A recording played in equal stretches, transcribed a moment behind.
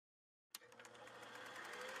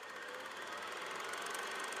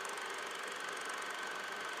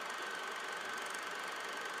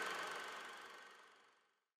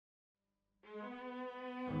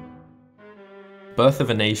Birth of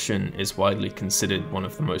a Nation is widely considered one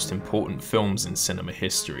of the most important films in cinema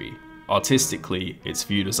history. Artistically, it's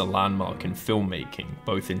viewed as a landmark in filmmaking,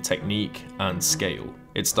 both in technique and scale.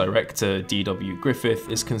 Its director, D.W. Griffith,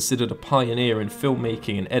 is considered a pioneer in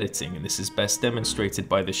filmmaking and editing, and this is best demonstrated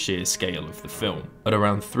by the sheer scale of the film. At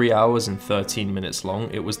around 3 hours and 13 minutes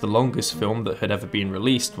long, it was the longest film that had ever been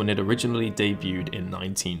released when it originally debuted in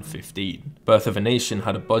 1915. Birth of a Nation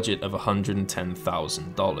had a budget of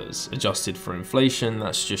 $110,000. Adjusted for inflation,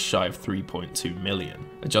 that's just shy of $3.2 million.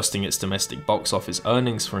 Adjusting its domestic box office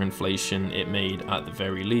earnings for inflation, it made, at the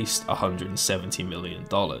very least, $170 million.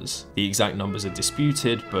 The exact numbers are disputed,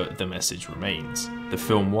 but the message remains. The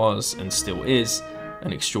film was, and still is,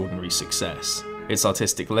 an extraordinary success. Its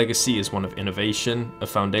artistic legacy is one of innovation, a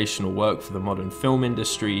foundational work for the modern film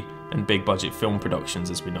industry, and big-budget film productions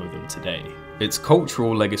as we know them today. Its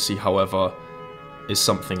cultural legacy, however, is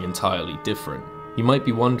something entirely different. You might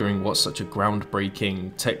be wondering what such a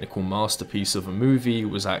groundbreaking, technical masterpiece of a movie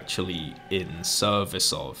was actually in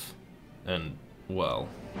service of. And, well,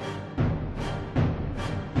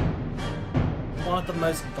 one of the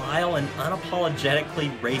most vile and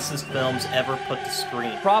unapologetically racist films ever put to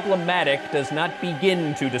screen. Problematic does not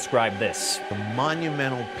begin to describe this. A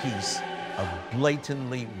monumental piece of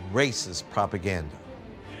blatantly racist propaganda.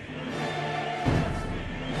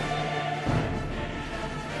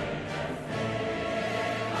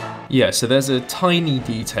 Yeah, so there's a tiny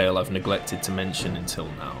detail I've neglected to mention until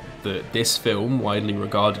now. That this film, widely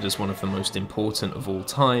regarded as one of the most important of all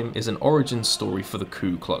time, is an origin story for the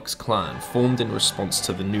Ku Klux Klan, formed in response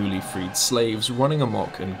to the newly freed slaves running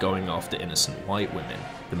amok and going after innocent white women.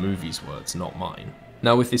 The movie's words, not mine.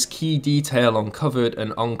 Now, with this key detail uncovered,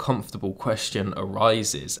 an uncomfortable question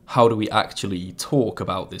arises. How do we actually talk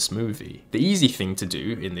about this movie? The easy thing to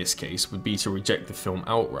do, in this case, would be to reject the film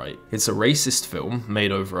outright. It's a racist film,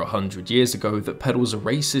 made over 100 years ago, that peddles a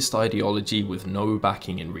racist ideology with no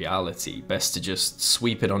backing in reality. Best to just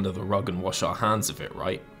sweep it under the rug and wash our hands of it,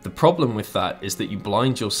 right? The problem with that is that you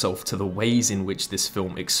blind yourself to the ways in which this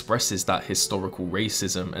film expresses that historical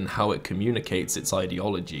racism and how it communicates its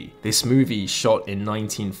ideology. This movie, shot in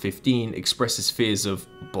 1915, expresses fears of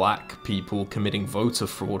black people committing voter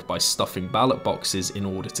fraud by stuffing ballot boxes in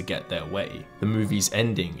order to get their way. The movie's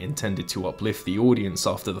ending, intended to uplift the audience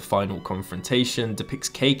after the final confrontation, depicts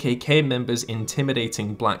KKK members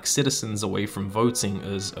intimidating black citizens away from voting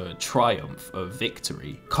as a triumph, a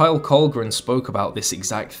victory. Kyle Colgren spoke about this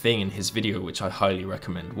exact thing in his video, which I highly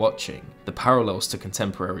recommend watching. The parallels to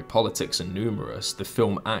contemporary politics are numerous. The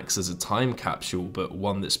film acts as a time capsule, but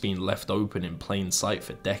one that's been left open in plain sight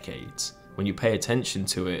for decades. When you pay attention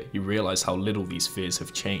to it, you realize how little these fears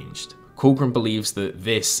have changed. Colgren believes that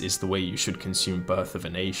this is the way you should consume Birth of a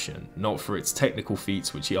Nation, not for its technical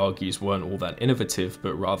feats, which he argues weren't all that innovative,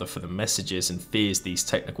 but rather for the messages and fears these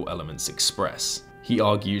technical elements express. He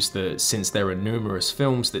argues that since there are numerous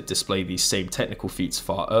films that display these same technical feats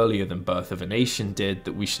far earlier than Birth of a Nation did,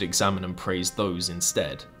 that we should examine and praise those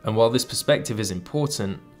instead. And while this perspective is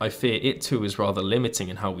important, I fear it too is rather limiting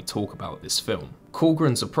in how we talk about this film.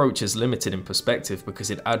 Colgren's approach is limited in perspective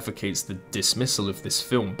because it advocates the dismissal of this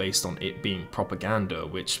film based on it being propaganda,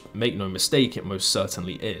 which, make no mistake, it most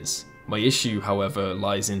certainly is. My issue, however,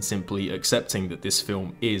 lies in simply accepting that this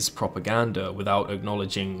film is propaganda without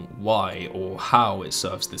acknowledging why or how it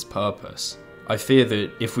serves this purpose. I fear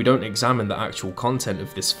that if we don't examine the actual content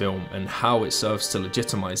of this film and how it serves to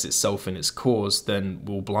legitimize itself in its cause, then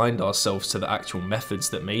we'll blind ourselves to the actual methods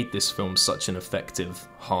that made this film such an effective,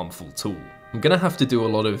 harmful tool. I'm gonna have to do a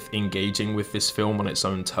lot of engaging with this film on its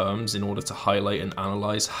own terms in order to highlight and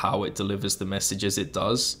analyze how it delivers the messages it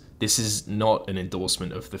does. This is not an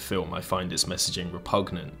endorsement of the film. I find its messaging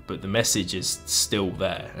repugnant, but the message is still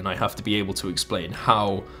there, and I have to be able to explain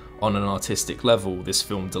how, on an artistic level, this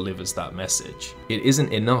film delivers that message. It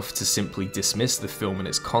isn't enough to simply dismiss the film and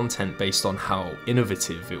its content based on how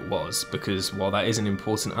innovative it was, because while that is an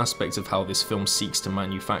important aspect of how this film seeks to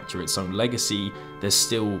manufacture its own legacy, there's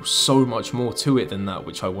still so much more to it than that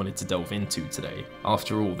which I wanted to delve into today.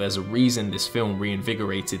 After all, there's a reason this film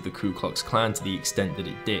reinvigorated the Ku Klux Klan to the extent that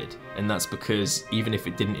it did, and that's because even if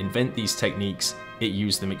it didn't invent these techniques, it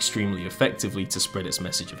used them extremely effectively to spread its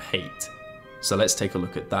message of hate. So let's take a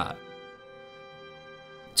look at that.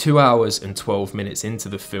 2 hours and 12 minutes into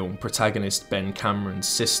the film, protagonist Ben Cameron's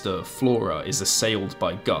sister, Flora, is assailed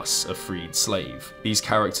by Gus, a freed slave. These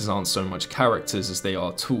characters aren't so much characters as they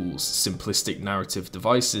are tools, simplistic narrative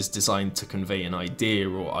devices designed to convey an idea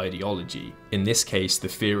or ideology. In this case, the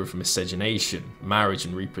fear of miscegenation, marriage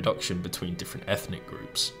and reproduction between different ethnic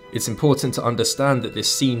groups. It's important to understand that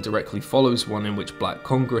this scene directly follows one in which black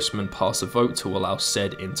congressmen pass a vote to allow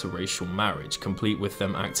said interracial marriage, complete with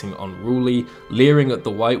them acting unruly, leering at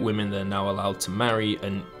the white women they're now allowed to marry,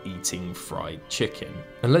 and eating fried chicken.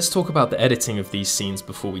 And let's talk about the editing of these scenes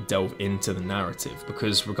before we delve into the narrative,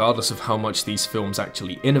 because regardless of how much these films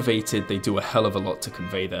actually innovated, they do a hell of a lot to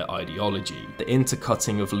convey their ideology. The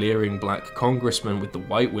intercutting of leering black congressmen with the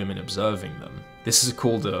white women observing them. This is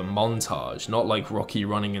called a montage, not like Rocky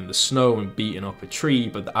running in the snow and beating up a tree,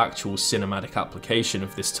 but the actual cinematic application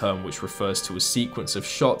of this term, which refers to a sequence of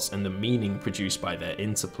shots and the meaning produced by their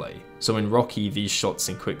interplay. So in Rocky, these shots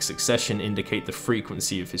in quick succession indicate the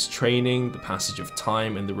frequency of his training, the passage of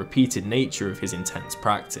time, and the repeated nature of his intense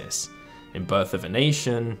practice. In Birth of a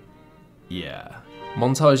Nation, yeah.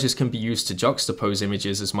 Montages can be used to juxtapose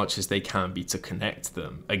images as much as they can be to connect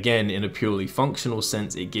them. Again, in a purely functional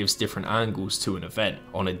sense, it gives different angles to an event.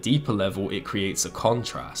 On a deeper level, it creates a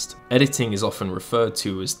contrast. Editing is often referred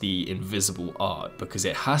to as the invisible art, because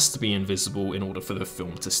it has to be invisible in order for the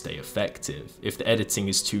film to stay effective. If the editing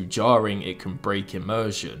is too jarring, it can break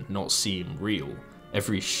immersion, not seem real.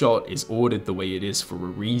 Every shot is ordered the way it is for a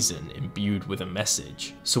reason, imbued with a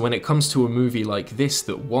message. So when it comes to a movie like this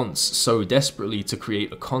that wants so desperately to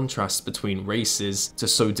create a contrast between races, to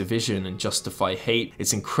sow division and justify hate,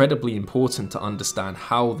 it's incredibly important to understand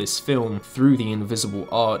how this film, through the invisible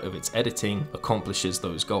art of its editing, accomplishes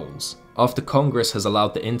those goals. After Congress has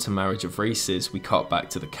allowed the intermarriage of races, we cut back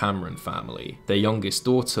to the Cameron family. Their youngest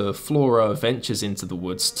daughter, Flora, ventures into the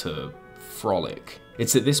woods to frolic.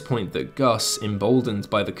 It's at this point that Gus, emboldened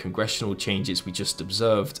by the congressional changes we just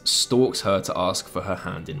observed, stalks her to ask for her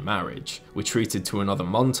hand in marriage. We're treated to another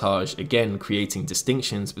montage, again creating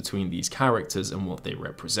distinctions between these characters and what they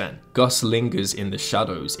represent. Gus lingers in the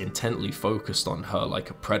shadows, intently focused on her like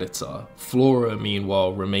a predator. Flora,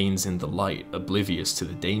 meanwhile, remains in the light, oblivious to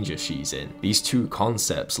the danger she's in. These two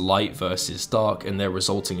concepts, light versus dark, and their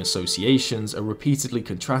resulting associations, are repeatedly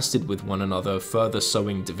contrasted with one another, further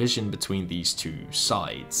sowing division between these two sides.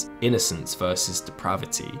 Innocence versus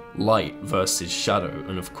depravity, light versus shadow,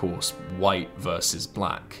 and of course, white versus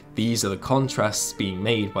black. These are the contrasts being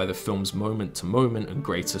made by the film's moment-to-moment and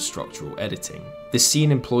greater structural editing. This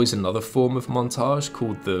scene employs another form of montage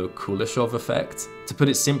called the Kuleshov effect. To put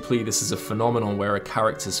it simply, this is a phenomenon where a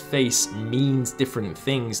character's face means different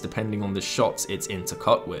things depending on the shots it's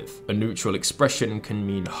intercut with. A neutral expression can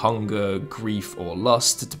mean hunger, grief, or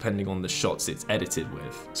lust depending on the shots it's edited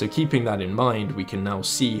with. So keeping that in mind, we can now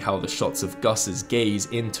see how the shots of Gus's gaze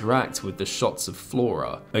interact with the shots of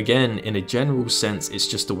Flora. Again, in a general sense, it's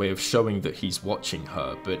just a way of showing that he's watching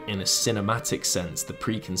her, but in a cinematic sense, the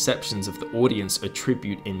preconceptions of the audience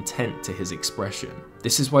attribute intent to his expression.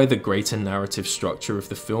 This is why the greater narrative structure of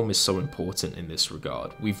the film is so important in this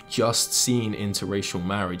regard. We've just seen interracial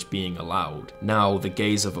marriage being allowed. Now, the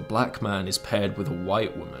gaze of a black man is paired with a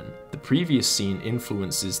white woman. The previous scene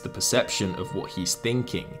influences the perception of what he's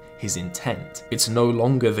thinking, his intent. It's no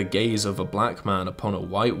longer the gaze of a black man upon a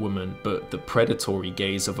white woman, but the predatory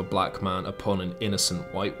gaze of a black man upon an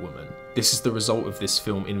innocent white woman. This is the result of this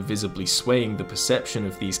film invisibly swaying the perception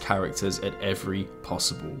of these characters at every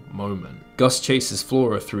possible moment. Gus chases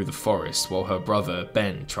Flora through the forest while her brother,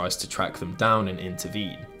 Ben, tries to track them down and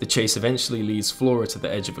intervene. The chase eventually leads Flora to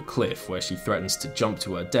the edge of a cliff where she threatens to jump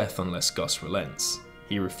to her death unless Gus relents.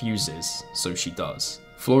 He refuses, so she does.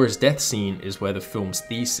 Flora's death scene is where the film's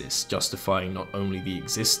thesis, justifying not only the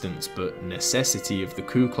existence but necessity of the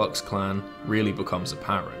Ku Klux Klan, really becomes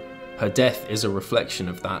apparent. Her death is a reflection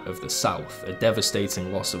of that of the South, a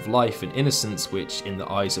devastating loss of life and innocence which, in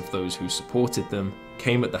the eyes of those who supported them,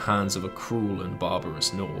 came at the hands of a cruel and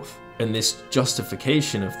barbarous North. And this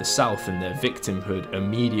justification of the South and their victimhood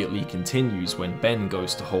immediately continues when Ben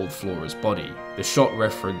goes to hold Flora's body. The shot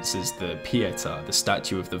references the Pietà, the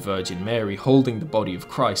statue of the Virgin Mary holding the body of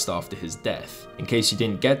Christ after his death. In case you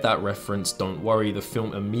didn't get that reference, don't worry, the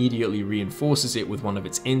film immediately reinforces it with one of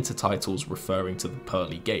its intertitles referring to the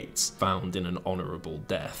pearly gates, found in an honourable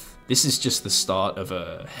death. This is just the start of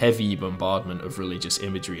a heavy bombardment of religious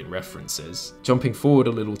imagery and references. Jumping forward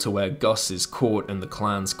a little to where Gus is caught and the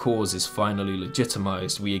Klan's cause is finally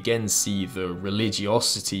legitimized, we again see the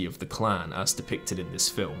religiosity of the Klan as depicted in this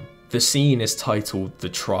film. The scene is titled The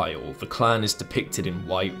Trial. The clan is depicted in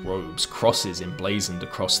white robes, crosses emblazoned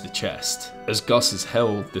across the chest. As Gus is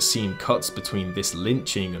held, the scene cuts between this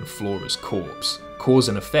lynching and Flora's corpse. Cause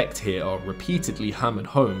and effect here are repeatedly hammered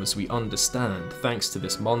home as we understand, thanks to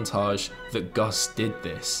this montage, that Gus did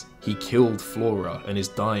this. He killed Flora and is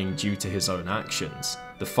dying due to his own actions.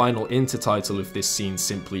 The final intertitle of this scene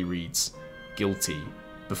simply reads, "Guilty,"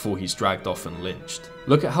 before he's dragged off and lynched.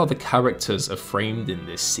 Look at how the characters are framed in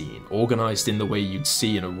this scene, organised in the way you'd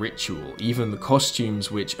see in a ritual, even the costumes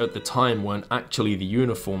which at the time weren't actually the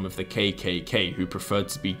uniform of the KKK, who preferred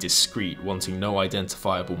to be discreet, wanting no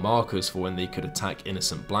identifiable markers for when they could attack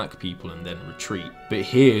innocent black people and then retreat. But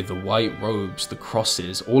here, the white robes, the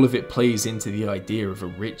crosses, all of it plays into the idea of a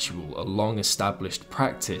ritual, a long established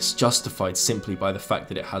practice, justified simply by the fact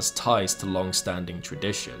that it has ties to long-standing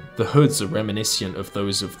tradition. The hoods are reminiscent of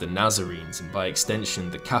those of the Nazarenes, and by extension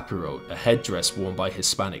the capirote, a headdress worn by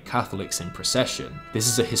Hispanic Catholics in procession. This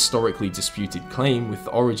is a historically disputed claim, with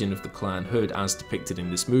the origin of the clan hood as depicted in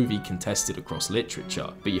this movie contested across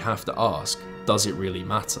literature, but you have to ask, does it really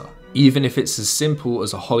matter? Even if it's as simple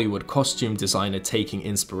as a Hollywood costume designer taking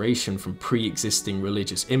inspiration from pre-existing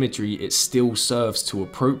religious imagery, it still serves to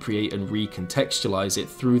appropriate and recontextualize it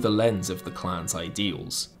through the lens of the clan's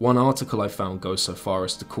ideals. One article I found goes so far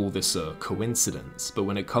as to call this a coincidence, but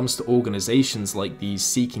when it comes to organizations like these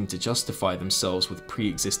seeking to justify themselves with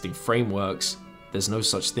pre-existing frameworks, there's no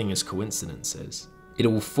such thing as coincidences. It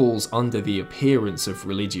all falls under the appearance of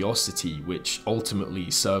religiosity, which ultimately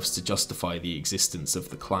serves to justify the existence of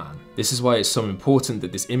the clan. This is why it's so important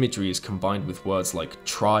that this imagery is combined with words like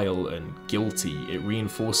trial and guilty. It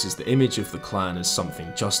reinforces the image of the clan as something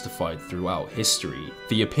justified throughout history.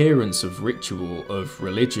 The appearance of ritual, of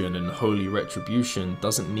religion and holy retribution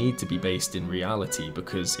doesn't need to be based in reality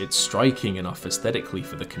because it's striking enough aesthetically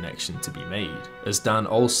for the connection to be made. As Dan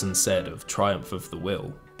Olson said of Triumph of the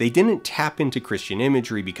Will, they didn't tap into Christian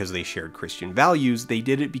imagery because they shared Christian values, they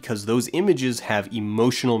did it because those images have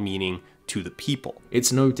emotional meaning to the people.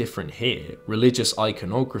 It's no different here. Religious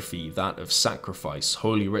iconography, that of sacrifice,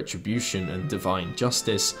 holy retribution and divine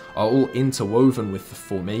justice, are all interwoven with the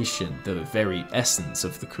formation, the very essence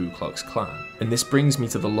of the Ku Klux Klan. And this brings me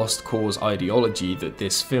to the lost cause ideology that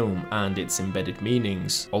this film and its embedded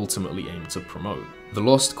meanings ultimately aim to promote. The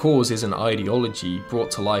Lost Cause is an ideology brought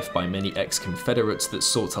to life by many ex-Confederates that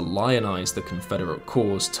sought to lionize the Confederate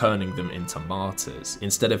cause, turning them into martyrs.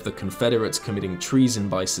 Instead of the Confederates committing treason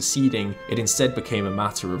by seceding, it instead became a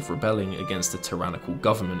matter of rebelling against a tyrannical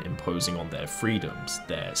government imposing on their freedoms,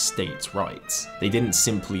 their states' rights. They didn't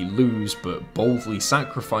simply lose, but boldly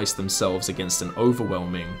sacrifice themselves against an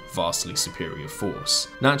overwhelming, vastly superior force.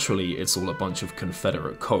 Naturally, it's all a bunch of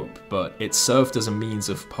Confederate cope, but it served as a means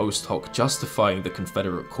of post hoc justifying the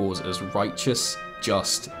Confederate cause as righteous,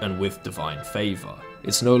 just, and with divine favor.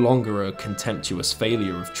 It's no longer a contemptuous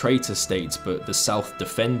failure of traitor states, but the South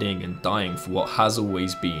defending and dying for what has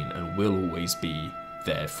always been and will always be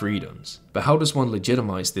their freedoms. But how does one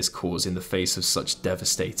legitimize this cause in the face of such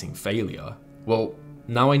devastating failure? Well,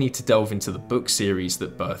 now I need to delve into the book series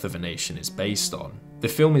that Birth of a Nation is based on. The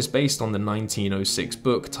film is based on the 1906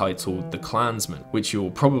 book titled The Klansman, which you're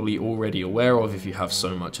probably already aware of if you have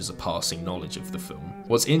so much as a passing knowledge of the film.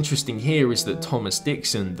 What's interesting here is that Thomas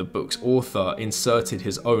Dixon, the book's author, inserted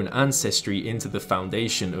his own ancestry into the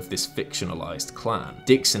foundation of this fictionalized clan.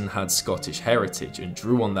 Dixon had Scottish heritage and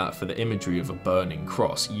drew on that for the imagery of a burning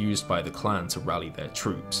cross used by the clan to rally their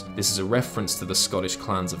troops. This is a reference to the Scottish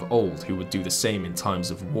clans of old who would do the same in times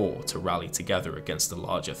of war to rally together against a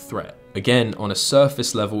larger threat. Again, on a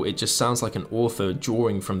surface level, it just sounds like an author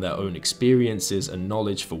drawing from their own experiences and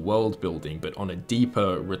knowledge for world building, but on a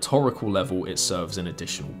deeper, rhetorical level, it serves an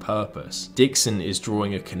additional purpose. Dixon is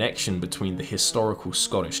drawing a connection between the historical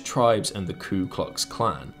Scottish tribes and the Ku Klux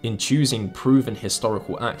Klan. In choosing proven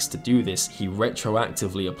historical acts to do this, he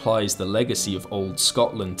retroactively applies the legacy of old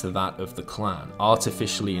Scotland to that of the clan,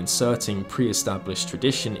 artificially inserting pre-established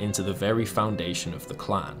tradition into the very foundation of the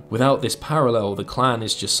clan. Without this parallel, the clan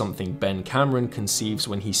is just something Ben Cameron conceives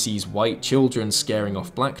when he sees white children scaring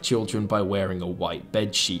off black children by wearing a white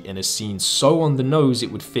bedsheet in a scene so on the nose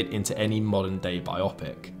it would fit into any modern day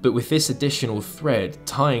biopic. But with this additional thread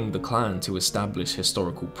tying the clan to established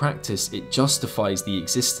historical practice, it justifies the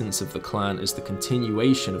existence of the clan as the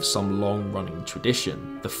continuation of some long-running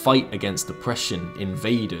tradition, the fight against oppression,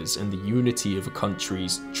 invaders, and the unity of a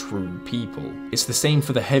country's true people. It's the same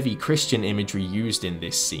for the heavy Christian imagery used in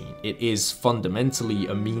this scene. It is fundamentally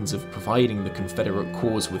a means of providing the Confederate Confederate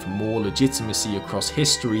cause with more legitimacy across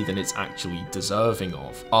history than it's actually deserving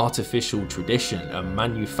of. Artificial tradition, a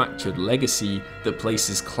manufactured legacy that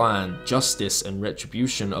places Klan justice and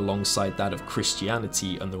retribution alongside that of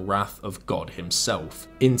Christianity and the wrath of God himself,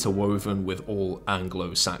 interwoven with all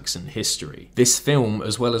Anglo-Saxon history. This film,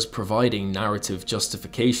 as well as providing narrative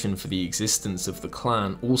justification for the existence of the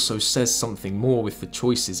Klan, also says something more with the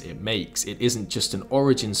choices it makes. It isn't just an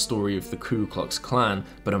origin story of the Ku Klux Klan,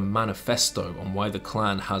 but a manifesto on why the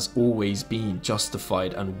Klan has always been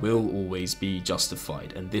justified and will always be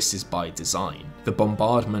justified, and this is by design. The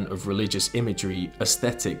bombardment of religious imagery,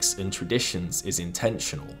 aesthetics, and traditions is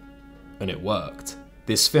intentional, and it worked.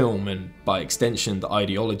 This film, and by extension the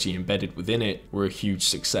ideology embedded within it, were a huge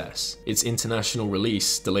success. Its international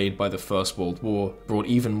release, delayed by the First World War, brought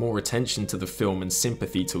even more attention to the film and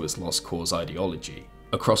sympathy to its lost cause ideology.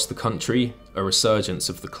 Across the country, a resurgence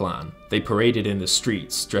of the Klan. They paraded in the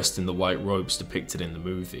streets dressed in the white robes depicted in the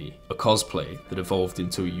movie, a cosplay that evolved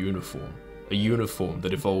into a uniform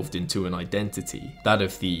that evolved into an identity, that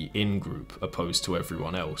of the in-group opposed to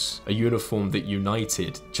everyone else. A uniform that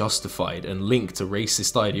united, justified, and linked a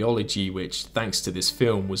racist ideology which, thanks to this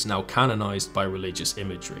film, was now canonized by religious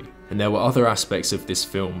imagery. And there were other aspects of this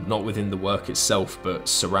film, not within the work itself, but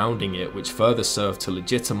surrounding it, which further served to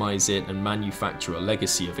legitimize it and manufacture a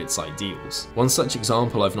legacy of its ideals. One such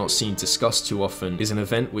example I've not seen discussed too often is an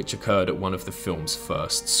event which occurred at one of the film's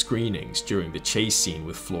first screenings during the chase scene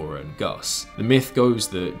with Flora and Gus. The myth goes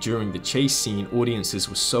that during the chase scene, audiences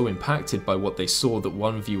were so impacted by what they saw that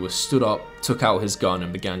one viewer stood up, took out his gun,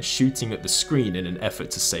 and began shooting at the screen in an effort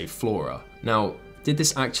to save Flora. Now, did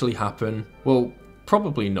this actually happen? Well,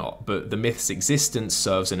 probably not, but the myth's existence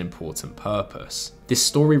serves an important purpose. This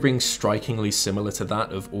story rings strikingly similar to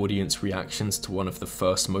that of audience reactions to one of the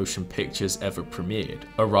first motion pictures ever premiered,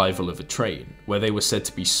 Arrival of a Train, where they were said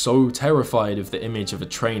to be so terrified of the image of a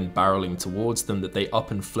train barreling towards them that they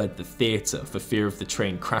up and fled the theatre for fear of the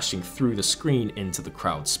train crashing through the screen into the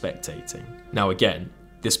crowd spectating. Now again,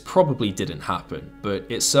 this probably didn't happen, but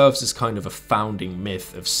it serves as kind of a founding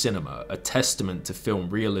myth of cinema, a testament to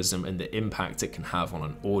film realism and the impact it can have on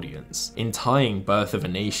an audience. In tying Birth of a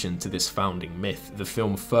Nation to this founding myth, the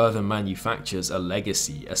film further manufactures a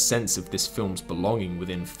legacy, a sense of this film's belonging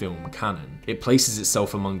within film canon. It places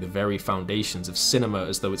itself among the very foundations of cinema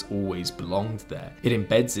as though it's always belonged there. It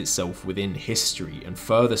embeds itself within history and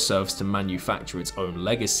further serves to manufacture its own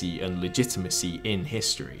legacy and legitimacy in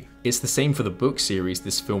history. It's the same for the book series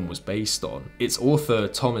this film was based on. Its author,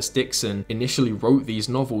 Thomas Dixon, initially wrote these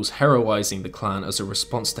novels heroizing the Klan as a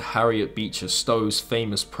response to Harriet Beecher Stowe's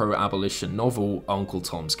famous pro-abolition novel, Uncle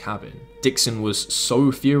Tom's Cabin. Dixon was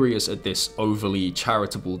so furious at this overly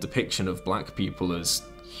charitable depiction of black people as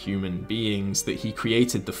human beings that he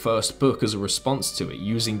created the first book as a response to it,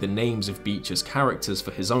 using the names of Beecher's characters for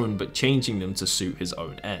his own but changing them to suit his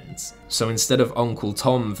own ends. So instead of Uncle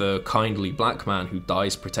Tom, the kindly black man who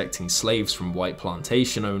dies protecting slaves from white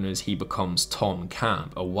plantation owners, he becomes Tom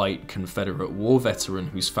Camp, a white Confederate war veteran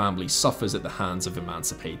whose family suffers at the hands of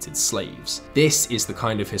emancipated slaves. This is the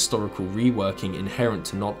kind of historical reworking inherent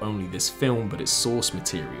to not only this film but its source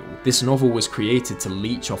material. This novel was created to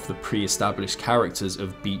leech off the pre-established characters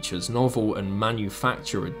of Beecher's novel and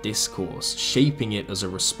manufacture a discourse, shaping it as a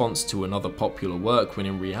response to another popular work when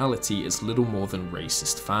in reality it's little more than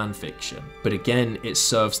racist fanfiction. But again, it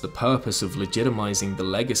serves the purpose of legitimizing the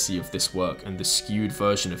legacy of this work and the skewed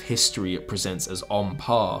version of history it presents as on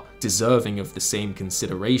par, deserving of the same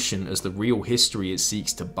consideration as the real history it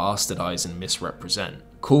seeks to bastardize and misrepresent.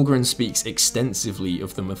 Colgren speaks extensively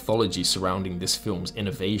of the mythology surrounding this film's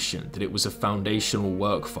innovation, that it was a foundational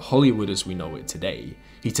work for Hollywood as we know it today.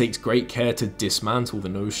 He takes great care to dismantle the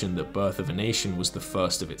notion that Birth of a Nation was the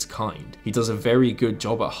first of its kind. He does a very good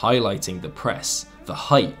job at highlighting the press, the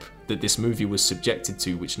hype that this movie was subjected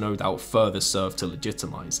to, which no doubt further served to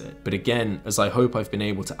legitimize it. But again, as I hope I've been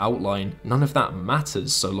able to outline, none of that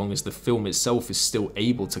matters so long as the film itself is still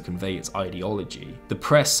able to convey its ideology. The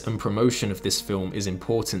press and promotion of this film is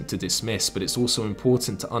important to dismiss, but it's also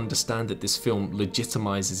important to understand that this film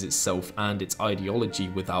legitimizes itself and its ideology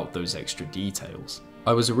without those extra details.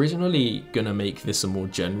 I was originally gonna make this a more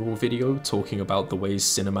general video talking about the ways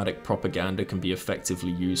cinematic propaganda can be effectively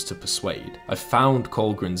used to persuade. I found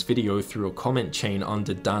Colgren's video through a comment chain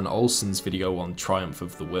under Dan Olsen's video on Triumph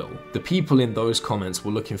of the Will. The people in those comments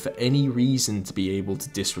were looking for any reason to be able to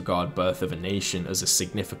disregard Birth of a Nation as a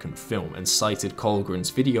significant film and cited Colgren's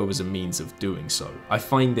video as a means of doing so. I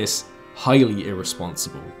find this Highly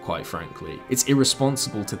irresponsible, quite frankly. It's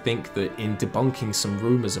irresponsible to think that in debunking some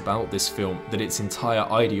rumours about this film, that its entire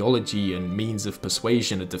ideology and means of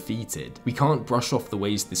persuasion are defeated. We can't brush off the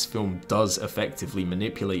ways this film does effectively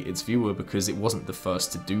manipulate its viewer because it wasn't the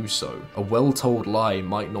first to do so. A well-told lie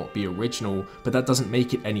might not be original, but that doesn't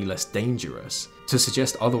make it any less dangerous. To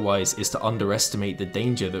suggest otherwise is to underestimate the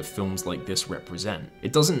danger that films like this represent.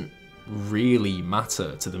 It doesn't really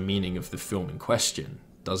matter to the meaning of the film in question,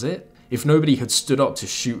 does it? If nobody had stood up to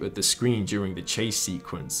shoot at the screen during the chase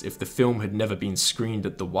sequence, if the film had never been screened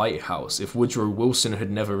at the White House, if Woodrow Wilson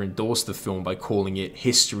had never endorsed the film by calling it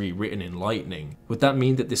history written in lightning, would that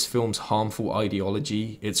mean that this film's harmful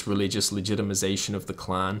ideology, its religious legitimization of the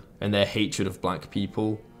Klan, and their hatred of black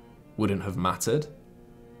people wouldn't have mattered?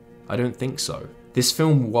 I don't think so. This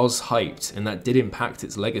film was hyped, and that did impact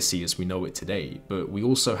its legacy as we know it today, but we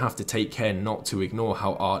also have to take care not to ignore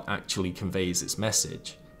how art actually conveys its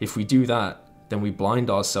message. If we do that, then we blind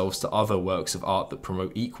ourselves to other works of art that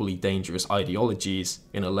promote equally dangerous ideologies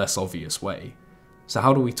in a less obvious way. So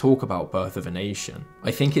how do we talk about Birth of a Nation?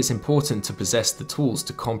 I think it's important to possess the tools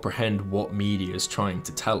to comprehend what media is trying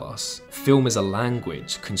to tell us. Film is a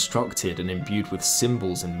language constructed and imbued with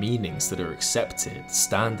symbols and meanings that are accepted,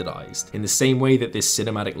 standardized. In the same way that this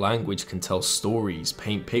cinematic language can tell stories,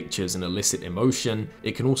 paint pictures, and elicit emotion,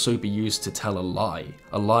 it can also be used to tell a lie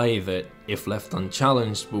that, if left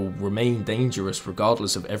unchallenged, will remain dangerous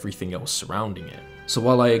regardless of everything else surrounding it. So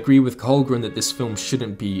while I agree with Colgren that this film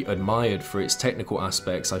shouldn't be admired for its technical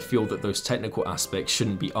aspects, I feel that those technical aspects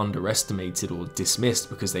shouldn't be underestimated or dismissed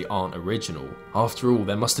because they aren't original. After all,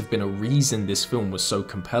 there must have been a reason this film was so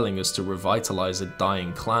compelling as to revitalize a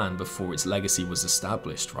dying Klan before its legacy was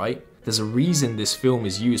established, right? There's a reason this film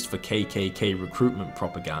is used for KKK recruitment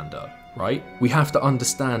propaganda, right? We have to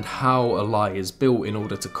understand how a lie is built in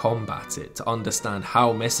order to combat it, to understand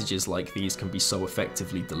how messages like these can be so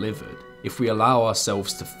effectively delivered. If we allow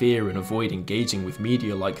ourselves to fear and avoid engaging with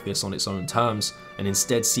media like this on its own terms, and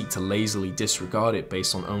instead seek to lazily disregard it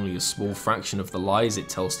based on only a small fraction of the lies it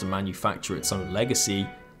tells to manufacture its own legacy,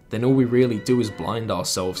 then all we really do is blind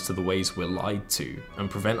ourselves to the ways we're lied to, and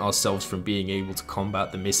prevent ourselves from being able to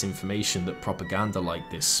combat the misinformation that propaganda like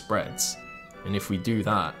this spreads. And if we do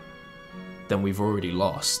that, then we've already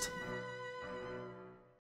lost.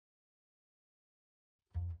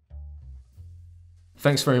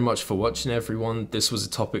 Thanks very much for watching, everyone. This was a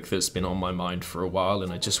topic that's been on my mind for a while,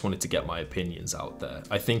 and I just wanted to get my opinions out there.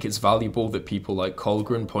 I think it's valuable that people like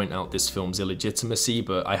Colgren point out this film's illegitimacy,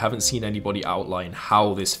 but I haven't seen anybody outline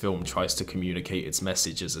how this film tries to communicate its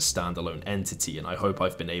message as a standalone entity, and I hope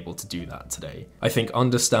I've been able to do that today. I think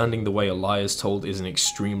understanding the way a lie is told is an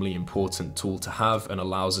extremely important tool to have and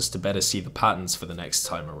allows us to better see the patterns for the next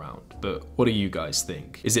time around. But what do you guys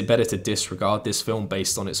think? Is it better to disregard this film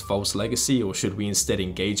based on its false legacy, or should we instead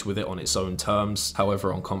engage with it on its own terms,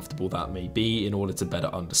 however uncomfortable that may be, in order to better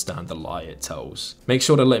understand the lie it tells? Make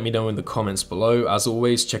sure to let me know in the comments below. As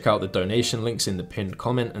always, check out the donation links in the pinned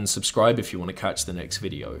comment and subscribe if you want to catch the next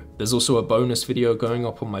video. There's also a bonus video going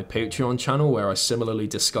up on my Patreon channel where I similarly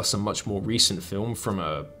discuss a much more recent film from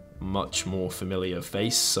a much more familiar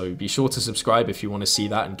face, so be sure to subscribe if you want to see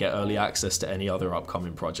that and get early access to any other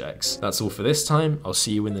upcoming projects. That's all for this time. I'll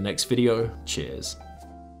see you in the next video. Cheers.